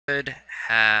Could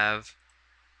have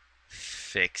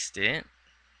fixed it.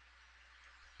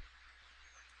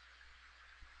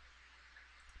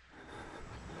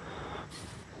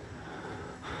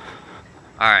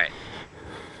 Alright.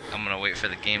 I'm gonna wait for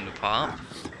the game to pop.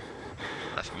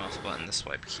 Left mouse button, the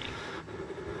swipe key.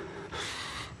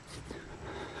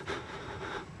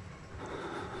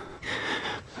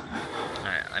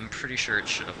 Alright, I'm pretty sure it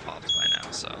should have popped by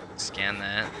now, so scan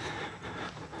that.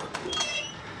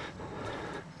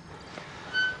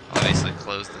 Obviously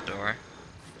close the door.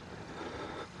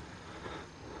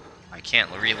 I can't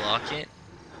relock it.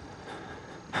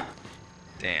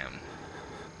 Damn.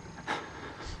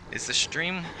 Is the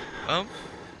stream... Oh.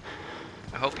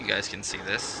 I hope you guys can see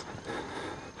this.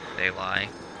 They lie.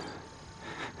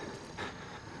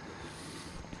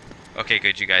 Okay,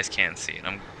 good, you guys can see it.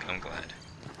 I'm glad.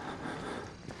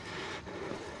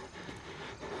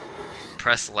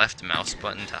 Press left mouse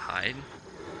button to hide.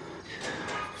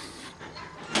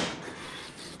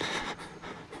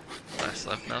 Press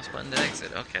left mouse button to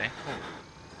exit. Okay, cool.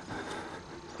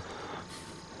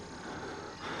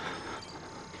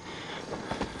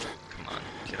 Come on,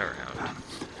 get around.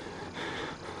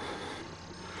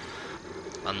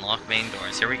 Unlock main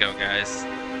doors. Here we go, guys.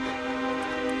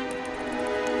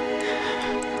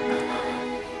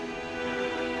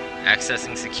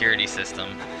 Accessing security system.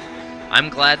 I'm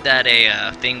glad that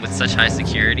a thing with such high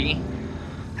security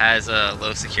has a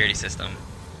low security system.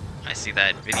 I see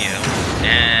that video,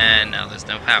 and now there's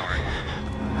no power.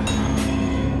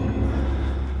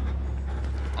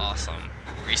 Awesome.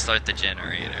 Restart the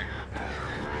generator.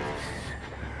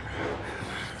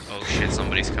 Oh shit,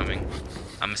 somebody's coming.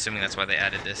 I'm assuming that's why they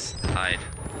added this hide.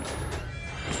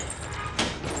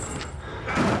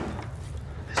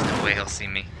 There's no way he'll see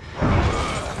me.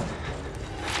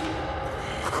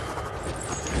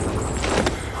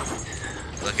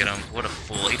 Look at him. What a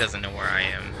fool. He doesn't know where I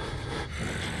am.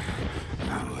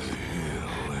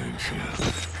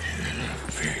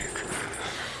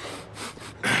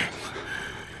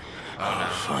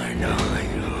 Oh no.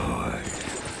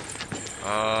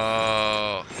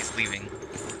 Oh, he's leaving.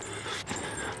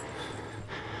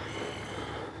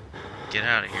 Get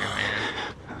out of here, man.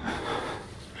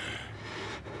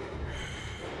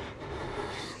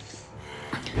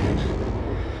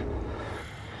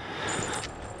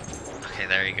 Okay,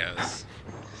 there he goes.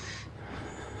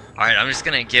 Alright, I'm just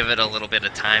gonna give it a little bit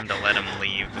of time to let him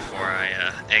leave before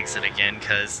I exit again,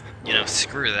 because, you know,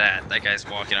 screw that. That guy's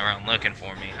walking around looking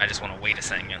for me. I just want to wait a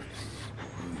second.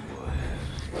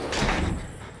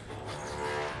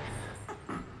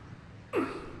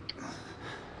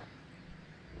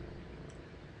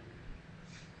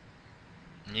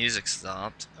 Music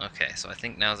stopped. Okay, so I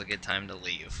think now's a good time to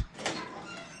leave.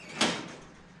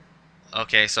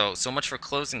 Okay, so much for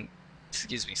closing...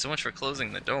 Excuse me, so much for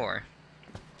closing the door.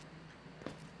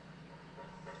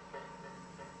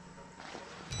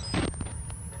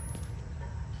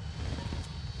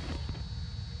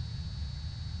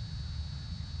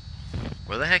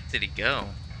 Where the heck did he go?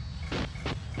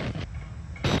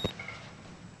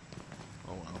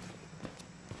 Oh well.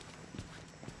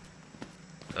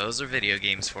 Those are video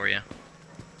games for you.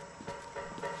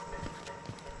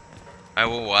 I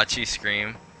will watch you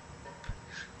scream.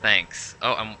 Thanks.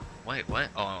 Oh, wait, what?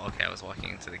 Oh, okay, I was walking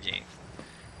into the gate.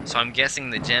 So I'm guessing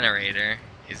the generator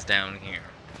is down here.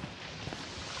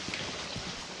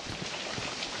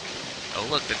 Oh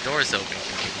look, the door's open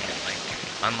conveniently.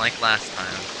 Unlike last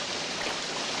time.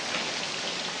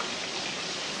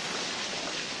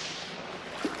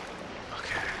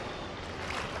 Okay.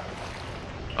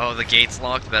 Oh, the gate's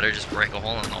locked. Better just break a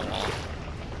hole in the wall.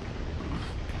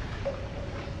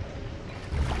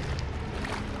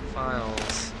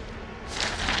 Files.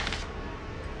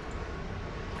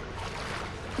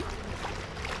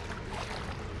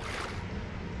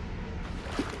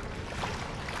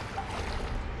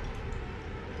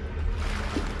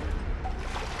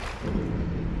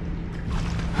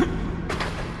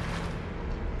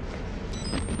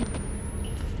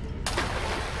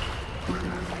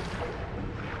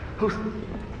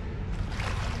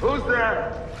 Who's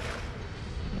there?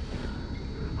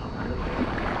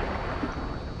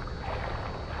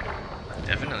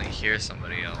 Definitely hear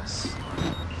somebody else.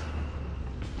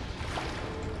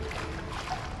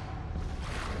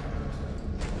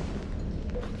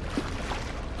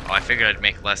 Oh, I figured I'd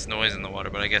make less noise in the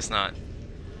water, but I guess not.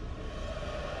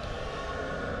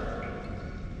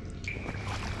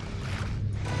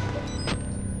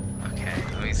 Okay,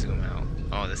 let me zoom out.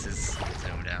 Oh, this is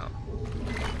zoomed out.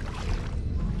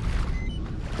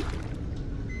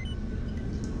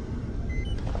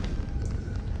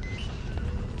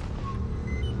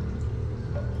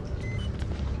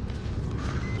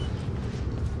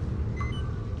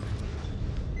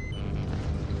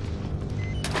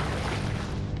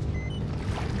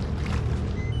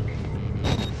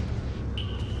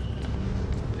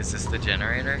 the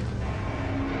generator.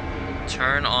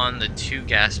 Turn on the 2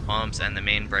 gas pumps and the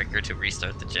main breaker to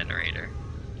restart the generator.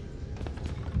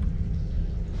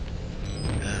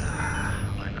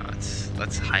 Why not?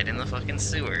 Let's hide in the fucking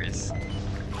sewers.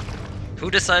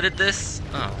 Who decided this?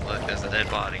 Oh, look, there's a dead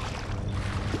body.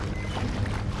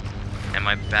 And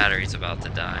my battery's about to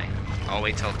die. I'll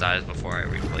wait till it dies before I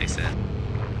replace it.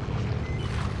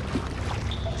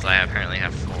 So I apparently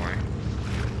have 4.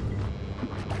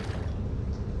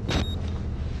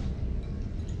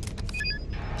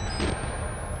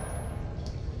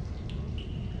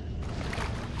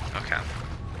 Okay.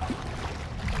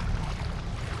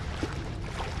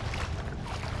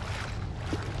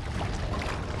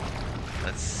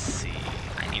 Let's see.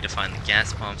 I need to find the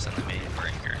gas pumps and the main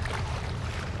breaker.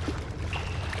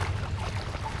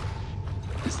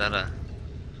 Is that a...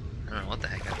 I don't know what the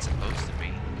heck that's supposed to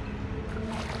be.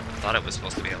 I thought it was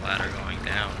supposed to be a ladder going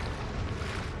down.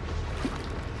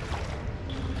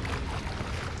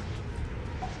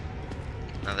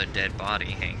 Another dead body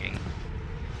hanging.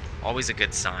 Always a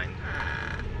good sign.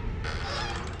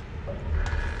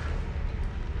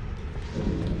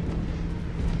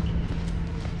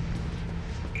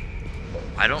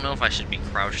 I don't know if I should be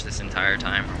crouched this entire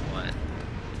time or what.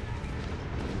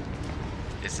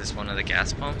 Is this one of the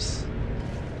gas pumps?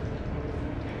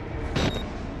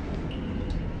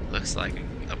 Looks like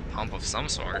a pump of some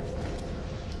sort.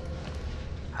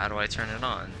 How do I turn it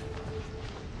on?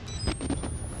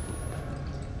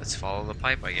 Let's follow the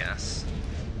pipe, I guess.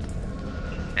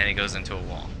 And it goes into a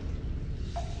wall.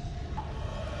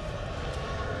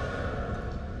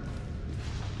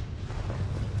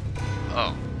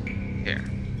 Oh, here.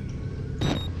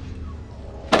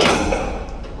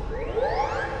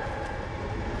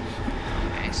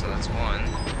 Okay, so that's one.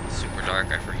 Super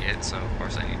dark, I forget, so of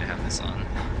course I need to have this on.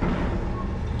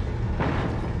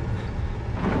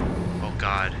 Oh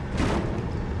god.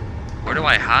 Where do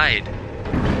I hide?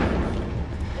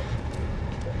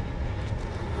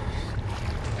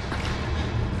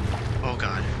 Oh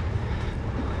god.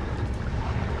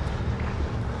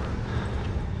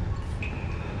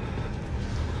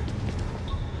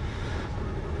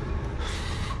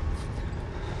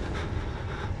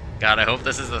 God, I hope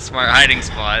this is a smart hiding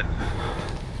spot.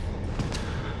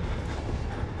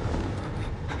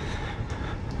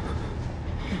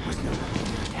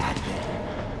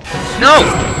 No!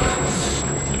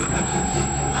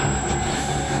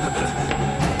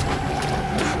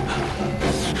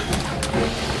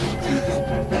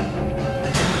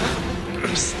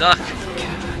 I'm stuck.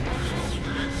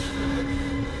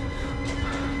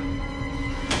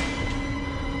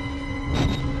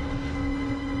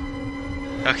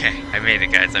 Okay, I made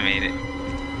it, guys. I made it.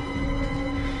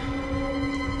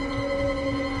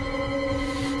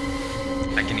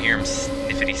 I can hear him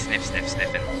sniffity sniff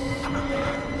sniffing.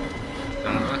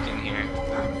 Don't look in here.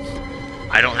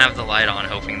 I don't have the light on,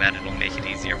 hoping that it'll make it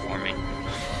easier for me.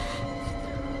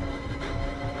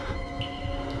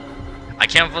 I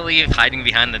can't believe hiding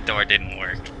behind the door didn't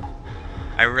work.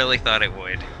 I really thought it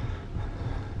would.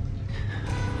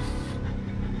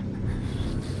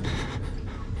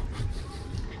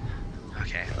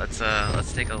 Okay,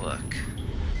 let's take a look.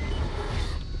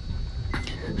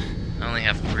 I only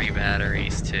have 3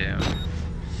 batteries too.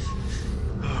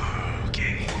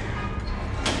 Okay.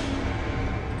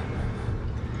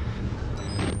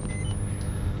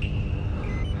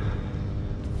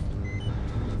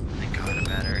 Thank God, a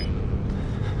battery.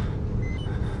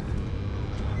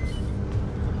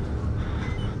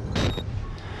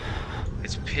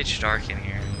 It's pitch dark in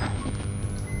here.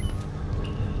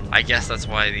 I guess that's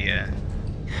why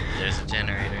there's a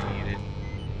generator needed.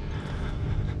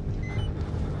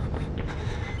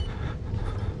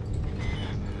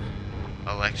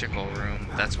 Electrical room.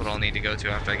 That's what I'll need to go to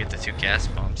after I get the 2 gas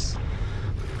pumps.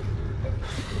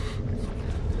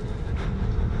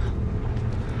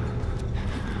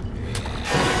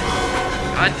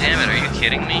 God damn it, are you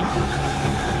kidding me?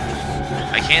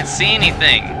 I can't see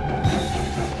anything!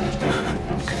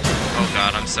 Oh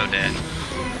god, I'm so dead.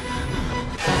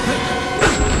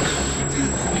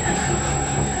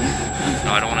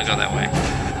 No, I don't want to go that way.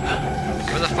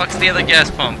 Where the fuck's the other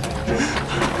gas pump?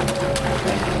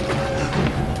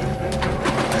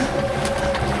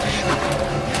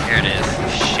 Here it is.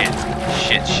 Shit.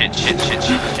 Shit, shit, shit, shit,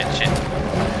 shit, shit, shit.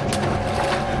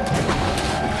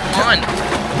 Come on!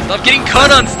 Stop getting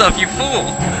caught on stuff, you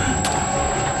fool!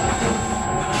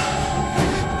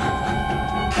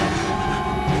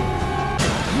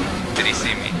 Did he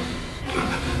see me?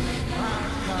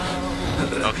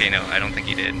 Okay, no, I don't think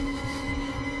he did.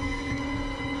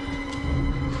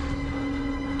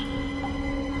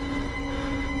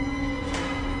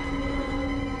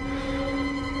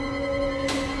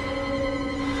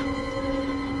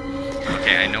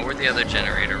 Okay, I know where the other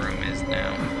generator room is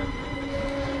now.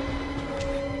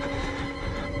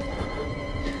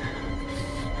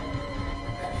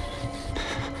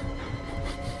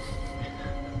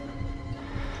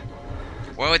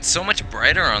 Well, it's so much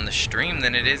brighter on the stream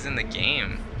than it is in the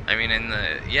game. I mean, in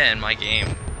my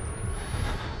game.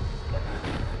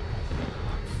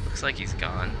 Looks like he's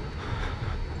gone.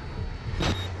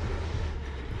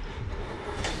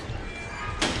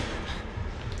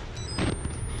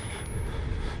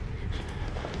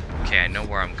 Okay, I know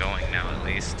where I'm going now, at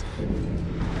least.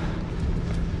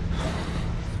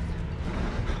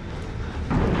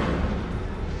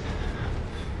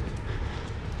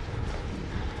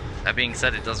 That being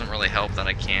said, it doesn't really help that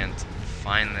I can't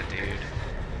find the dude.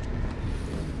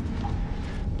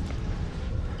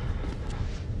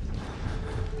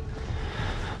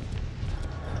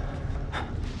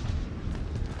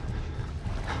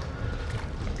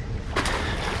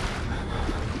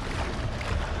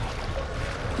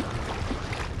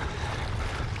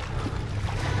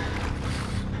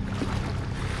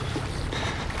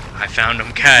 I found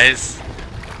him, guys.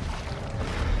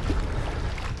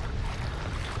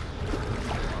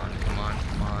 Come on,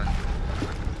 come on.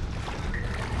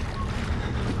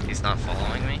 He's not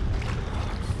following me?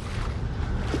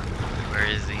 Where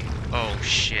is he? Oh,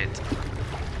 shit.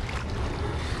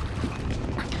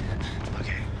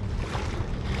 Okay.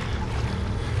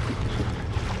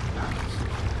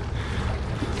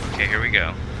 Okay, here we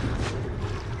go.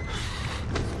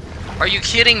 Are you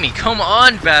kidding me? Come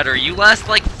on, battery! You last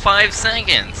like 5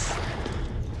 seconds!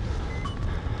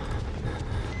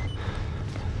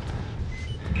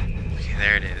 Okay,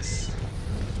 there it is.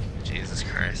 Jesus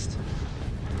Christ.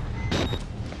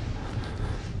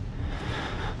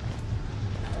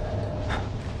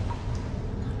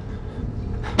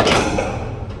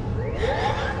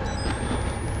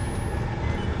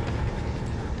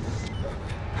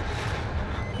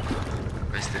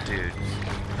 Where's the dude?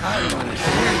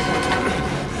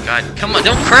 God, come on,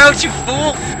 don't crouch, you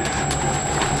fool!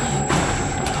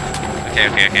 Okay,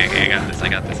 I got this, I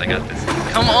got this.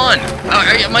 Come on!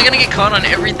 Am I gonna get caught on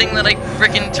everything that I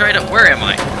frickin' try to... Where am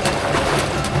I?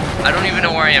 I don't even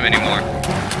know where I am anymore.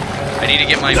 I need to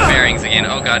get my bearings again.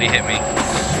 Oh god, he hit me.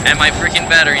 And my frickin'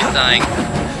 battery's dying.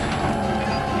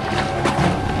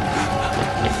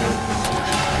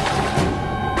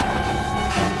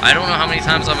 I don't know how many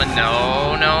times I'm a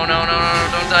no,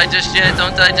 don't die just yet,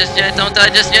 don't die just yet, don't die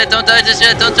just yet, don't die just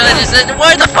yet, don't die just yet.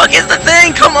 Where the fuck is the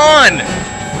thing? Come on!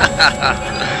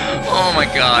 Oh my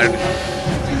god.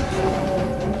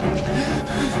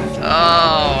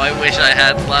 Oh, I wish I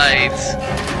had lights.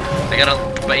 I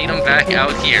gotta bait him back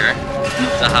out here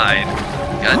to hide.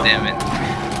 God damn it.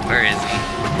 Where is he?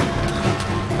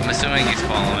 I'm assuming he's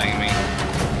following me.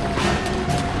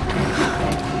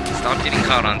 Stop getting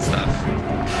caught on stuff.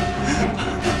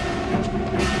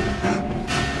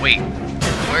 Wait,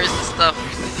 where's the stuff?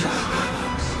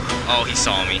 Oh, he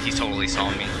saw me. He totally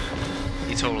saw me.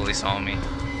 He totally saw me.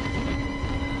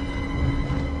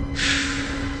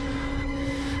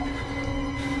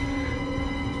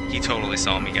 He totally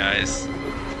saw me, guys.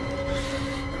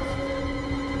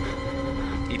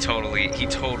 He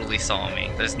totally saw me.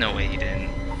 There's no way he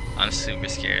didn't. I'm super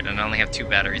scared, and I only have 2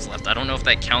 batteries left. I don't know if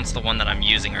that counts the one that I'm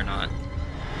using or not.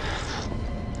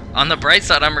 On the bright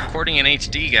side, I'm recording in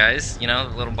HD, guys. You know,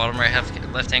 the little bottom right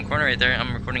left-hand corner right there,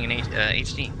 I'm recording in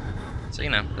HD. So, you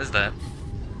know, there's that.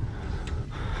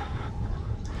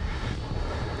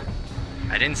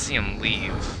 I didn't see him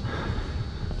leave.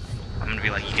 I'm gonna be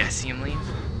like, you guys see him leave?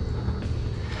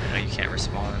 I know you can't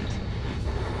respond.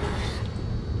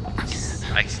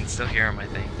 I can still hear him, I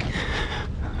think.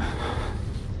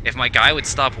 If my guy would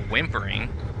stop whimpering,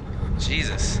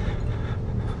 Jesus.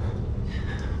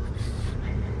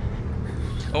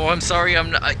 Oh, I'm sorry,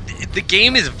 I'm not. The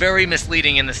game is very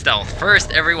misleading in the stealth.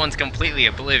 First, everyone's completely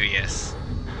oblivious.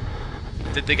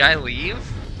 Did the guy leave?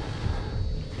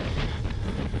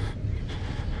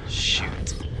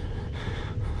 Shoot.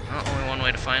 Well, only one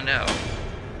way to find out.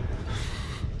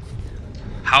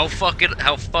 How fucked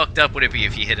up would it be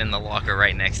if he hid in the locker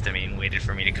right next to me and waited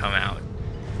for me to come out?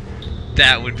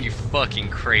 That would be fucking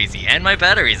crazy. And my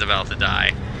battery's about to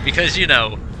die. Because, you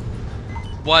know,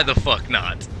 why the fuck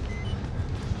not?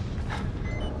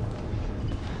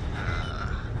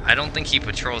 I don't think he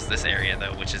patrols this area,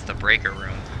 though, which is the breaker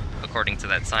room, according to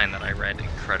that sign that I read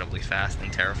incredibly fast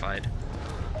and terrified.